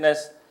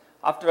lightheadedness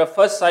after a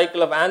first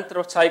cycle of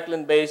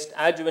anthracycline-based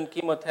adjuvant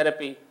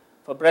chemotherapy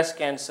for breast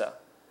cancer.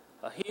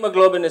 Her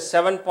hemoglobin is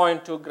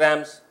 7.2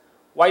 grams,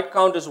 white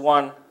count is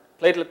 1,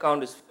 platelet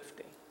count is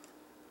 50.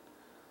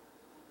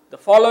 The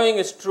following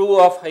is true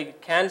of her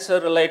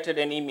cancer-related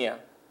anemia.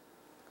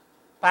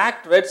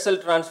 Packed red cell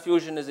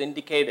transfusion is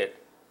indicated.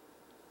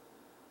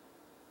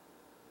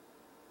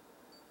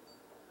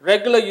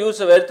 Regular use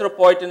of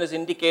erythropoietin is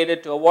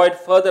indicated to avoid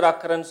further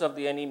occurrence of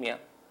the anemia.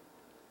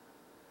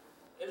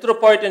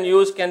 Erythropoietin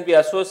use can be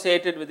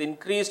associated with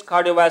increased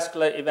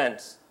cardiovascular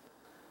events.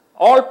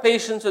 All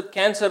patients with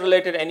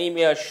cancer-related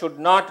anemia should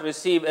not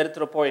receive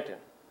erythropoietin.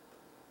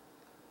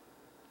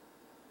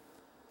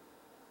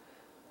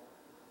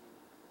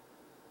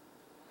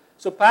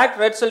 So packed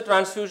red cell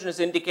transfusion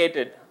is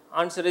indicated.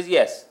 Answer is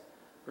yes.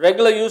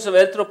 Regular use of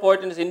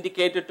erythropoietin is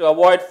indicated to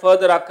avoid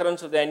further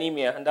occurrence of the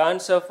anemia, and the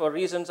answer, for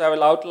reasons I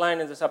will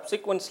outline in the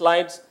subsequent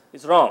slides,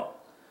 is wrong.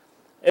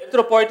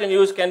 Erythropoietin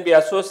use can be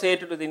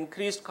associated with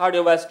increased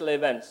cardiovascular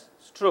events.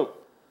 It's true.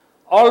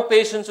 All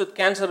patients with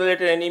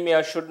cancer-related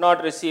anemia should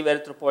not receive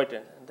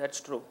erythropoietin, and that's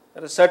true.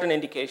 There are certain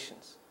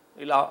indications.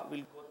 We'll go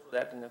through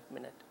that in a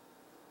minute.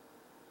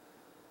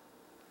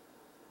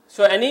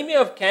 So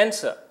anemia of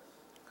cancer.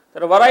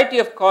 There are a variety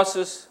of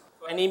causes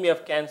for anemia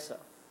of cancer.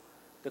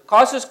 The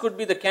causes could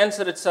be the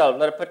cancer itself.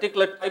 There are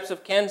particular types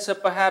of cancer,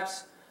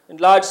 perhaps in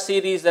large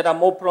series, that are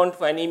more prone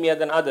for anemia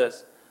than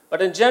others.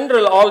 But in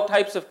general, all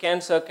types of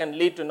cancer can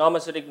lead to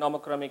normocytic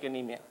normochromic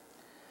anemia.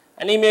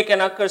 Anemia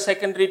can occur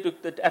secondary to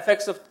the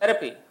effects of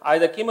therapy,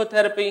 either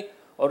chemotherapy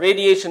or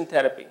radiation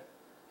therapy.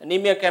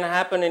 Anemia can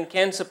happen in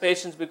cancer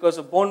patients because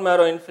of bone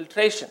marrow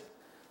infiltration.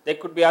 There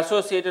could be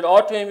associated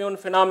autoimmune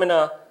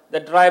phenomena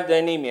that drive the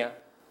anemia,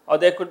 or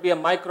there could be a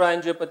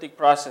microangiopathic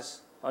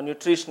process or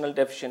nutritional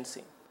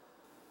deficiency.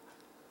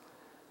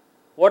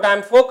 What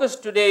I'm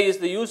focused today is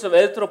the use of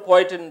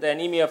erythropoietin in the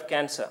anemia of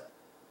cancer.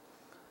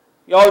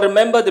 You all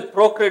remember the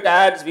Procrit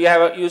ads we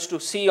used to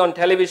see on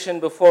television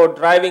before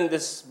driving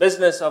this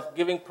business of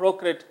giving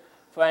Procrit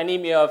for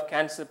anemia of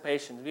cancer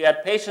patients. We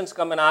had patients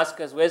come and ask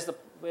us, where's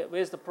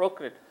the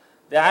Procrit?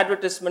 The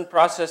advertisement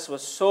process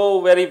was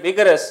so very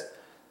vigorous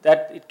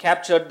that it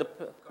captured the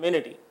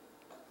community.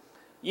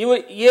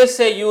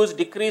 ESA use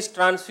decreased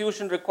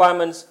transfusion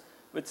requirements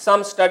with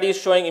some studies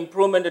showing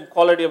improvement in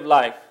quality of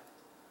life.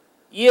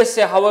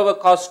 ESA, however,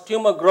 caused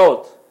tumor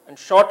growth and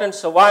shortened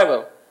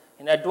survival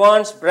in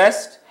advanced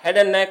breast, head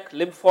and neck,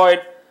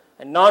 lymphoid,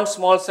 and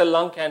non-small cell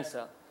lung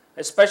cancer,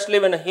 especially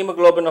when a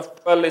hemoglobin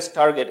of 12 is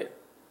targeted.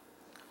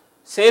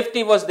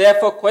 Safety was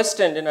therefore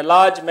questioned in a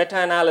large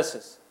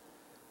meta-analysis.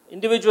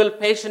 Individual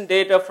patient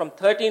data from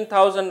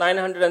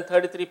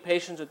 13,933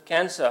 patients with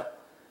cancer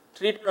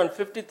treated on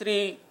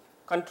 53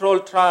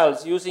 controlled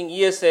trials using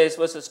ESAs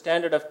versus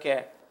standard of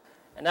care.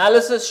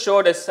 Analysis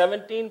showed a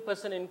 17%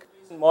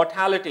 increase in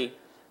mortality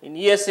in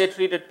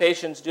ESA-treated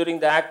patients during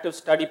the active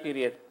study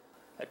period,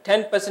 a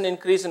 10%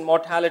 increase in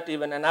mortality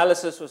when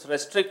analysis was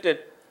restricted.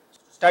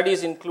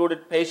 Studies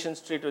included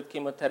patients treated with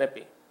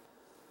chemotherapy.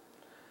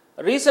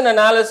 A recent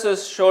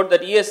analysis showed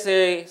that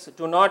ESAs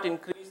do not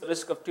increase the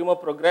risk of tumor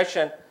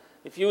progression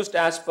if used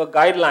as per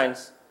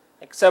guidelines,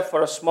 except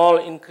for a small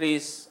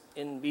increase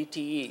in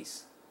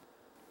VTEs.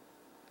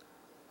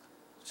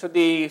 So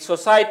the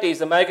societies,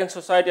 the American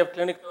Society of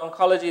Clinical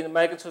Oncology and the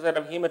American Society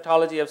of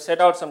Hematology have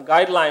set out some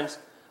guidelines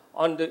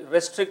on the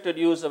restricted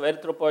use of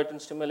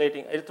erythropoiesis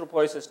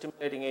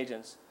stimulating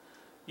agents.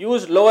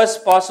 Use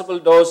lowest possible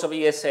dose of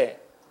ESA.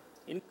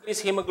 Increase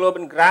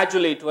hemoglobin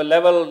gradually to a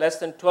level less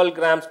than 12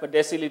 grams per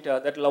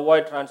deciliter that will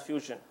avoid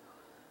transfusion.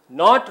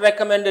 Not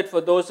recommended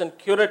for those in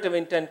curative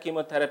intent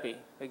chemotherapy.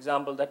 For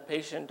example, that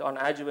patient on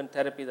adjuvant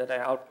therapy that I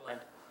outlined,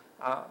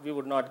 we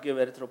would not give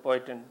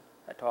erythropoietin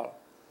at all.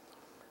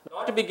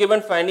 Not to be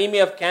given for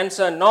anemia of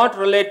cancer, not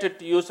related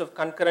to use of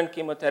concurrent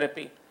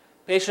chemotherapy.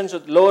 Patients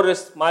with low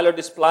risk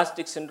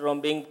myelodysplastic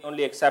syndrome being the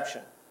only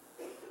exception.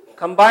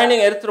 Combining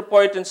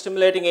erythropoietin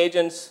stimulating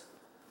agents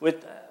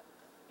with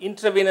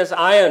intravenous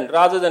iron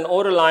rather than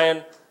oral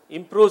iron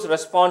improves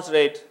response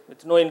rate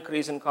with no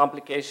increase in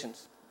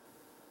complications.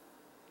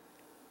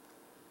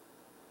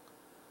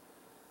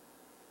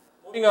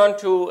 Moving on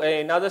to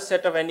another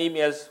set of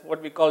anemias,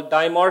 what we call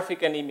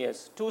dimorphic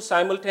anemias. Two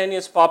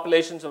simultaneous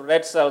populations of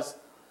red cells,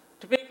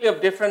 typically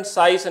of different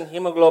size and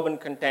hemoglobin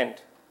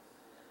content.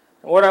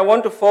 And what I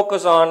want to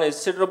focus on is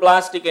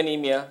sideroblastic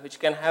anemia, which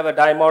can have a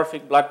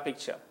dimorphic blood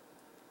picture.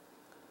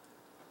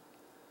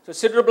 So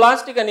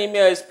sideroblastic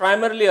anemia is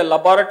primarily a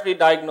laboratory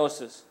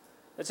diagnosis.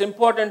 It's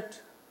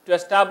important to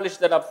establish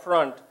that up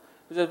front.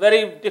 It's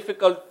very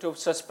difficult to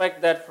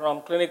suspect that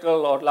from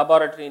clinical or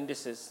laboratory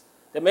indices.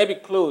 There may be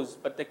clues,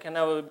 but they can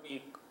never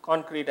be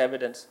concrete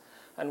evidence.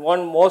 And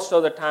one most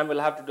of the time will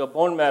have to do a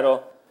bone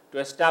marrow to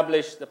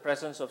establish the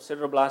presence of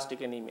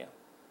sideroblastic anemia.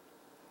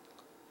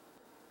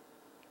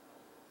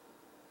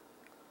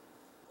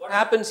 What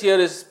happens here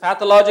is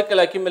pathological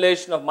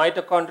accumulation of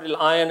mitochondrial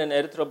iron in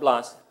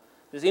erythroblasts.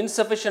 There is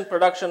insufficient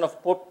production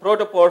of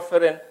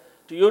protoporphyrin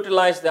to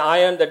utilize the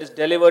iron that is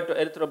delivered to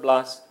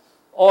erythroblasts,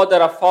 or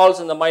there are faults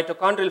in the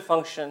mitochondrial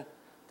function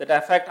that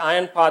affect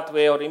iron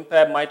pathway or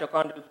impair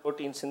mitochondrial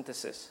protein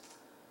synthesis.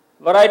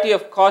 Variety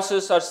of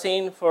causes are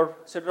seen for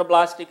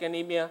sideroblastic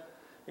anemia,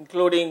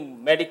 including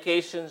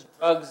medications,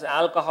 drugs,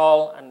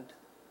 alcohol, and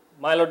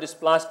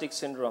myelodysplastic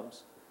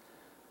syndromes.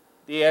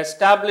 The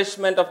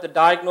establishment of the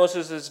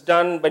diagnosis is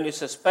done when you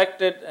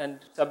suspect it and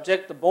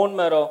subject the bone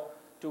marrow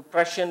to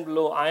Prussian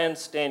blue iron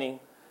staining,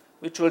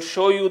 which will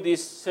show you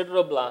these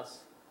sideroblasts.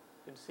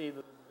 You can see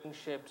the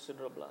ring-shaped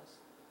sideroblasts.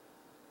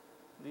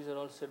 These are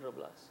all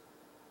sideroblasts.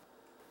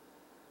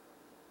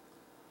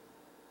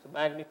 So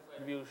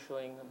magnified view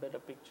showing a better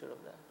picture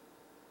of that.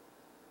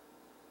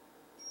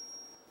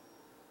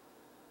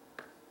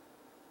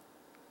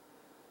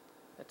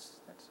 That's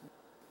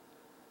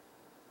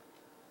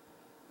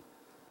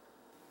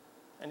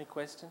any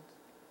questions?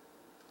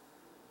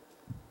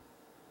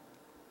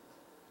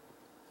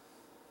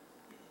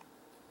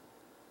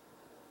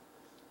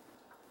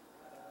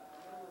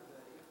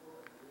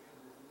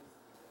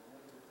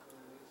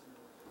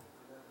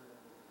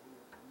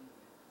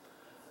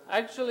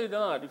 Actually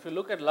not. If you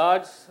look at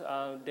large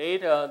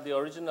data, the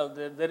original,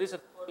 there is a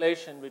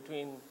correlation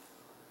between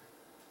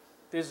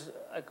this,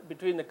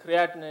 between the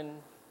creatinine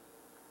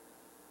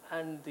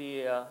and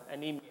the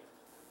anemia.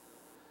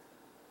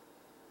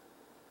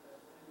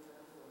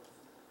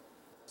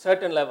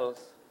 Certain levels.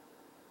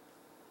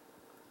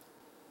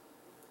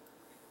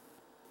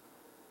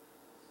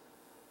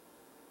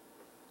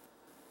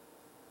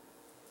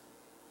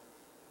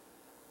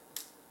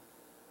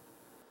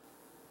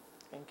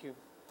 Thank you.